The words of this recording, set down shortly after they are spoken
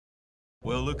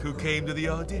Well, look who came to the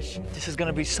audition. This is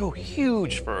gonna be so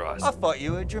huge for us. I thought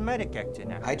you were a dramatic actor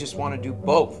now. I just want to do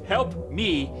both. Help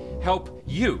me help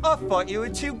you. I thought you were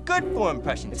too good for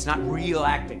impressions. It's not real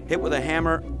acting. Hit with a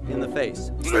hammer in the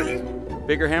face.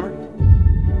 Bigger hammer?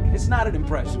 It's not an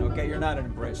impression, okay? You're not an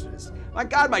impressionist. My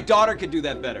God, my daughter could do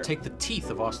that better. Take the teeth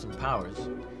of Austin Powers,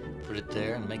 put it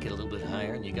there and make it a little bit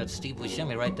higher, and you got Steve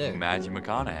Buscemi right there. Matthew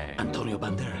McConaughey. Antonio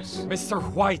Banderas. Mr.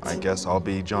 White. I guess I'll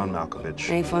be John Malkovich.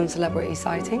 Any fun celebrity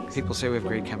sightings? People say we have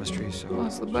great chemistry, so... Well,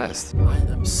 that's the best. I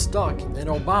am stuck in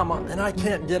Obama, and I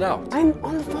can't get out. I'm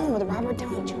on the phone with Robert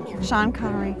Downey Jr. Sean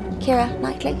Connery. Keira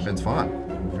Knightley. Vince Vaughn.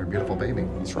 You're a beautiful baby.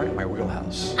 It's right in my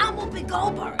wheelhouse. I'm Whoopi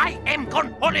Goldberg. I am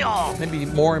Cornholio! Maybe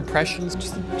more impressions,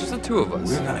 just the two of us.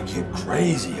 We're gonna get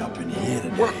crazy up in here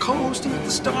today. We're co-hosting with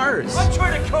the stars. I'm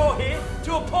trying to call here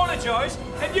to apologize,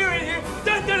 and you're in here.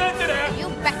 Da-da-da-da-da. You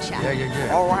betcha.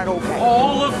 Yeah. All right, okay.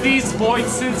 All of these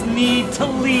voices need to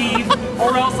leave,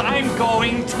 or else I'm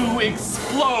going to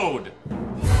explode.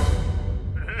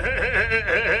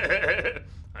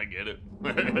 I get it.